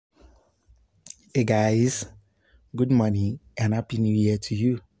Hey guys, good morning and happy new year to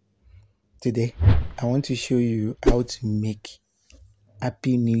you. Today, I want to show you how to make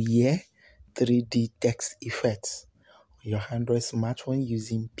happy new year 3D text effects on your Android smartphone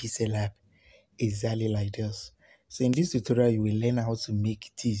using Pixellab, exactly like this. So in this tutorial, you will learn how to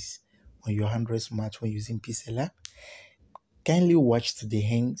make this on your Android smartphone using Pixellab. Kindly watch to the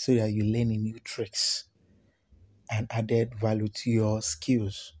end so that you learn new tricks and added value to your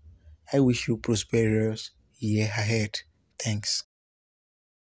skills. I wish you prosperous year ahead. Thanks.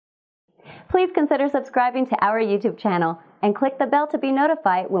 Please consider subscribing to our YouTube channel and click the bell to be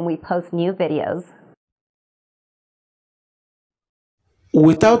notified when we post new videos.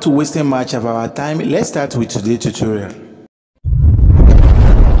 Without wasting much of our time, let's start with today's tutorial.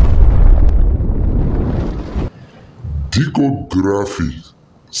 Diko Graphics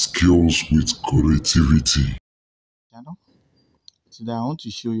skills with creativity. Today I want to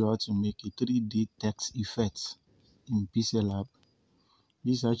show you how to make a 3D text effect in Pixellab.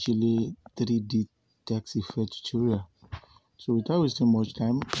 This is actually 3D text effect tutorial. So without wasting much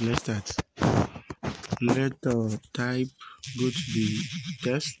time, let's start. Let's go to the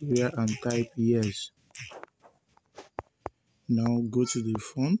text area and type yes. Now go to the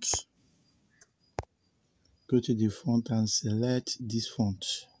font. Go to the font and select this font.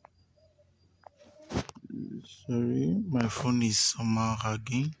 Sorry, my phone is somehow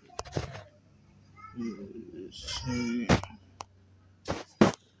lagging. Sorry.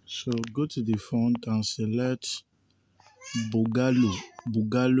 So go to the font and select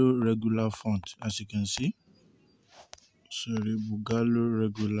Bugalo regular font, as you can see. Sorry, Bugalo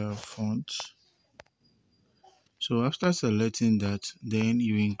regular font. So after selecting that, then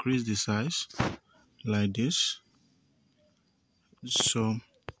you increase the size like this. So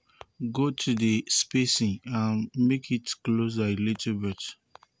go to the spacing and make it closer a little bit.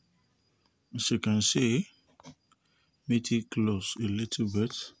 As you can see, make it close a little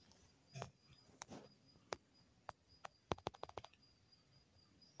bit.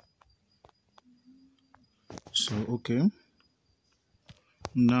 So okay.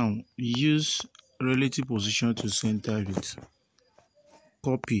 Now use relative position to center it.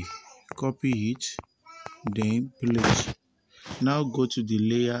 Copy it, then place. Now go to the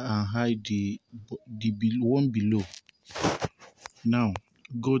layer and hide the one below. Now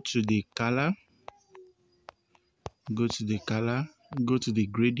go to the color, go to the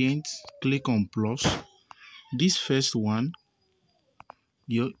gradient, click on plus. This first one,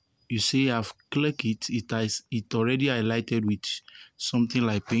 you see I've clicked it, it already highlighted with something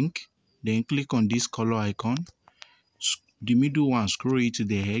like pink. Then click on this color icon. The middle one, scroll it to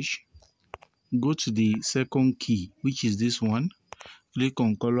the edge. Go to the second key, which is this one. Click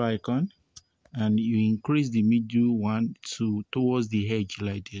on color icon and you increase the middle one towards the edge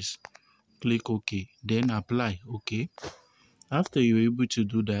like this. Click OK, then apply. OK. After you're able to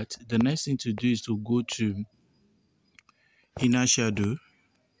do that, the next thing to do is to go to inner shadow,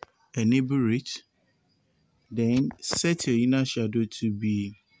 enable it, then set your inner shadow to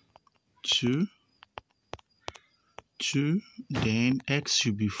be 2, then X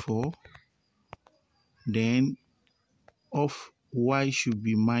should be 4, then off Y should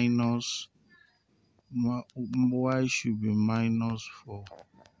be minus 4.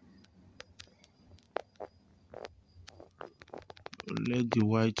 Let the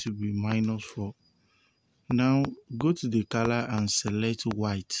Y to be minus 4. Now go to the color and select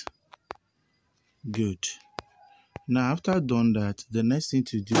white. Good. Now after done that, the next thing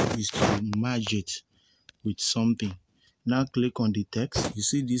to do is to merge it with something. Now click on the text. You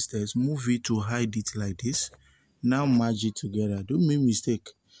see this text, move it to hide it like this. Now merge it together. Don't make mistake.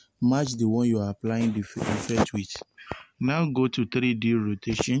 Merge the one you are applying the effect with. Now go to 3D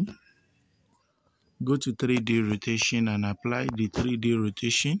rotation. Go to 3D rotation and apply the 3D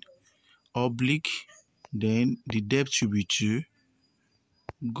rotation. Oblique. Then the depth should be 2.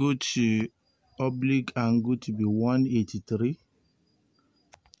 Go to oblique angle to be 183.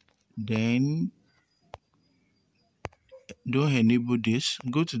 Then don't enable this.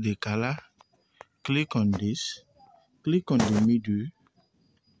 Go to the color. Click on this. Click on the middle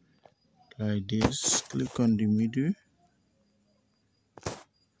like this. Click on the middle.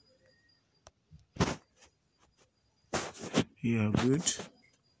 Yeah, good.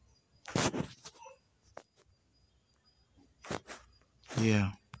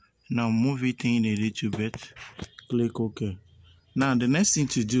 Yeah. Now move it in a little bit. Click OK. Now the next thing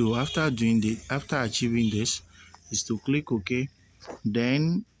to do after achieving this is to click OK.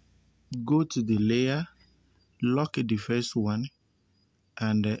 Then go to the layer, lock the first one,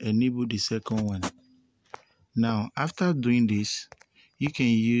 and enable the second one. Now after doing this, you can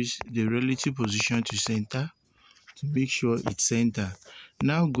use the relative position to center to make sure it's center.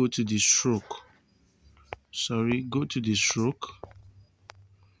 Now go to the stroke. Go to the stroke.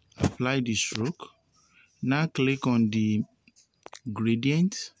 Apply the stroke. Now click on the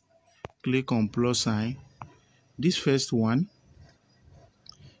gradient. Click on plus sign. This first one,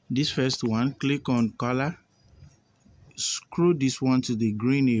 click on color. Scroll this one to the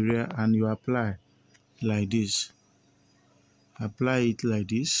green area and you apply like this. Apply it like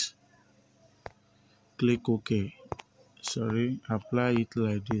this. Click OK. Apply it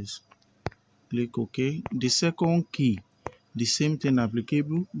like this. Click OK. The second key, the same thing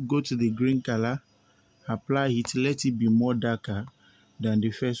applicable. Go to the green color. Apply it. Let it be more darker than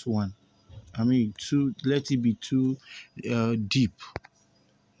the first one. Let it be too deep.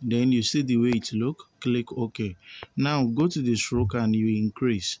 Then you see the way it look. Click OK. Now go to the stroke and you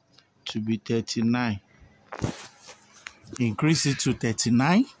increase to be 39. Increase it to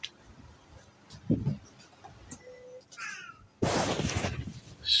 39.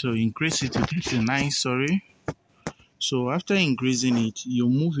 So increase it to 39. So after increasing it, you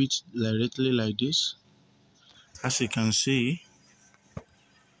move it directly like this. As you can see,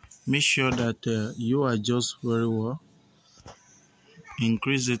 make sure that you adjust very well.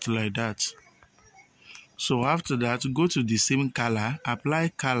 Increase it like that. So after that, go to the same color, apply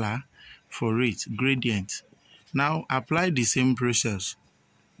color for it, gradient. Now apply the same process.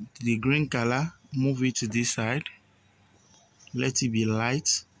 The green color, move it to this side. Let it be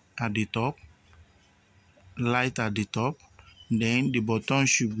light at the top. Light at the top. Then the bottom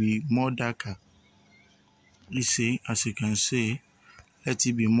should be more darker. You see, as you can see, let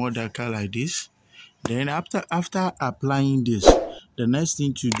it be more darker like this. Then after applying this, the next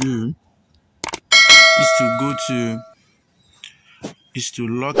thing to do is to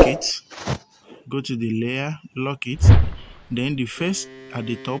lock it. Go to the layer, lock it. Then the first at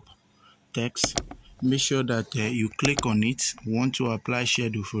the top text, make sure that you click on it. You want to apply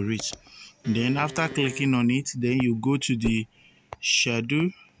shadow for it. Then after clicking on it, then you go to the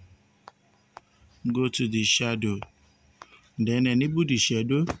shadow. Go to the shadow. Then enable the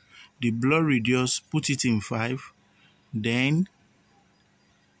shadow. The blur radius, put it in 5. Then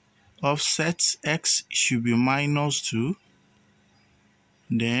offset X should be -2.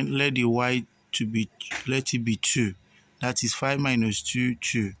 Then let the Y let it be 2. That is 5 minus 2,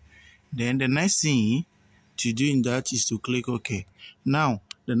 2. Then the next thing to do in that is to click OK. Now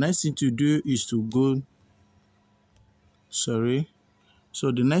the next thing to do is to go. So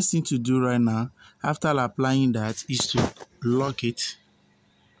the next thing to do right now, after applying that, is to lock it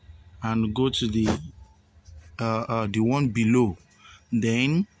and go to the one below.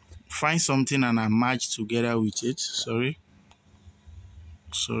 Then find something and merge together with it. So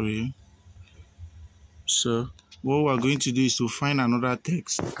what we're going to do is to find another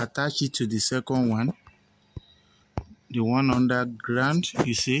text, attach it to the second one, the one underground,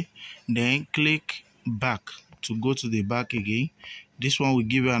 you see. Then click back to go to the back again. This one will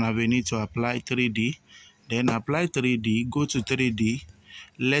give you an avenue to apply 3D. Then apply 3D, go to 3D,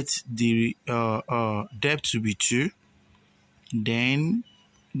 let the depth to be 2. Then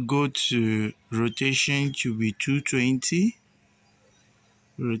go to rotation to be 220.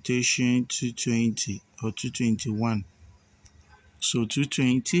 Rotation 220 or 221. So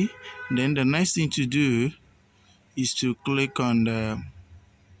 220. Then the next thing to do is to click on the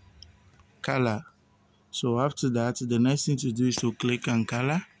color. So after that, the next thing to do is to click on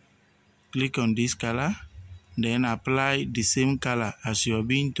color. Click on this color. Then apply the same color as you're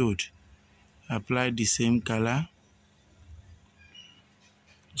being told. Apply the same color.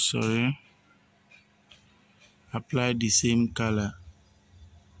 Apply the same color.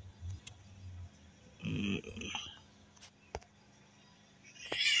 We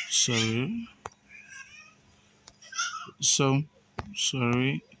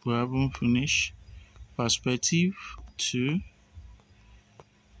haven't finished. Perspective 2.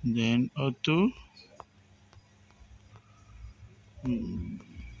 Then auto.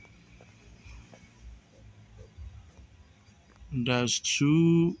 That's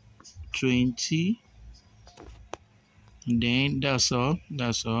 220. Then that's all.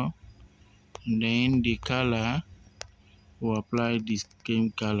 Then the color, we'll apply the same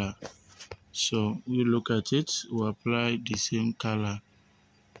color. So we look at it, we'll apply the same color.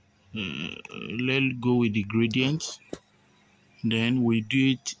 Let's go with the gradient. Then we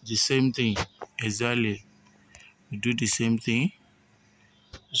do it the same thing exactly. We do the same thing.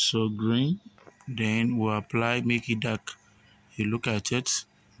 So green. Then we'll apply, make it dark. You look at it.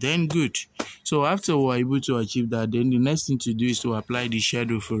 Then good. So after we're able to achieve that, then the next thing to do is to apply the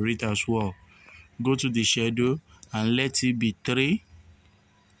shadow for it as well. Go to the shadow and let it be 3.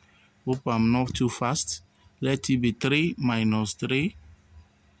 Hope I'm not too fast. Let it be 3 minus 3.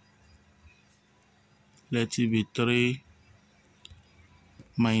 Let it be 3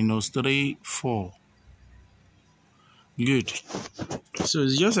 minus 3, 4. Good. So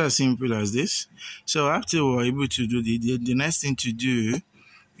it's just as simple as this. So after we're able to do the next thing to do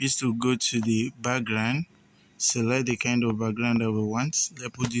is to go to the background, select the kind of background that we want.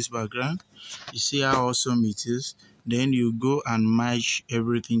 Let's put this background. You see how awesome it is. Then you go and merge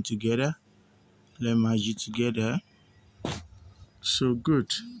everything together. Let's merge it together. So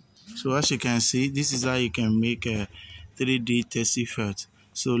good. So as you can see, this is how you can make a 3D text effect.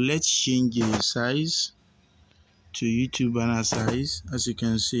 So let's change the size to YouTube banner size, as you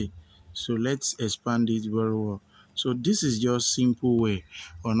can see. So let's expand it very well. So this is just simple way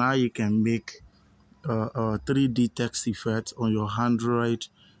on how you can make a 3D text effect on your Android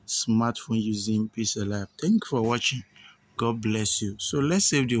smartphone using Pixellab. Thank you for watching. God bless you. So let's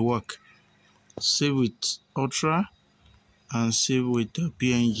save the work. Save with Ultra and save with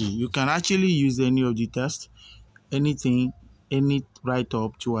PNG. You can actually use any of the text, anything, any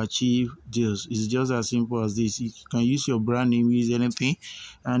write-up to achieve this. It's just as simple as this. You can use your brand name, use anything,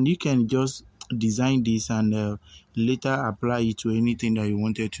 and you can just design this and later apply it to anything that you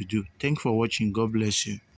wanted to do. Thanks for watching. God bless you.